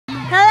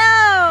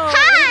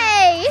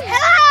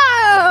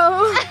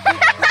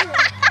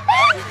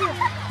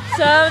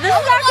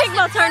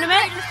kickball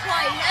tournament.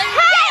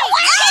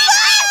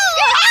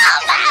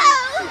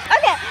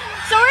 Okay,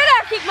 so we're in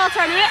our kickball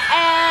tournament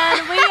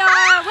and we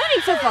are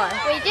winning so far.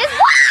 We just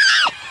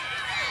won!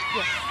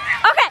 Yes.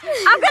 Okay,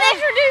 I'm gonna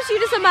introduce you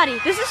to somebody.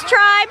 This is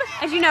Tribe,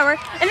 as you know her,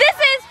 and this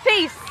is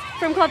Peace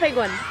from Club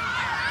Penguin.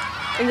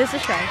 And this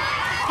is Tribe.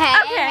 Hey,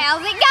 okay.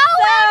 How's it going?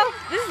 So,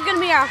 this is gonna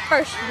be our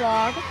first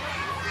vlog.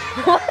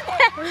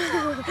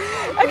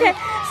 Okay,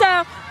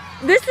 so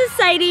this is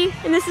Sadie,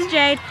 and this is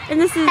Jade,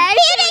 and this is... Hey,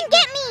 you didn't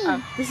get me!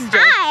 Oh, this is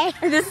Jade. Hi!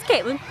 And this is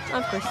Caitlin,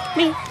 of course,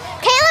 me.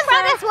 Caitlin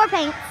brought us war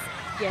paints.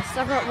 Yes,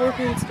 I brought war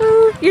paints.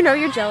 Ooh, you know,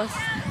 you're jealous.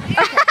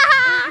 Okay.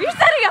 You're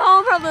sitting at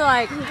home probably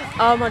like,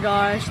 oh my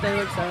gosh, they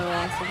look so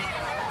awesome.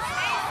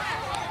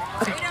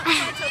 Okay. We don't play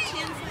until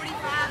 10:45,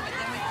 but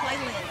then we play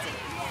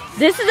Lindsay.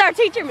 This is our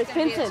teacher, Miss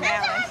Pinson.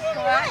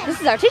 This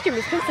is our teacher,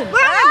 Miss Pinson. We're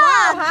on our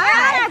vlog.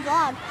 We're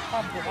on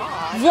our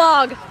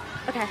vlog. Vlog.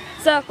 Okay,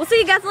 so we'll see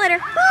you guys later.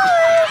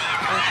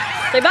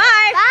 Bye. Say bye.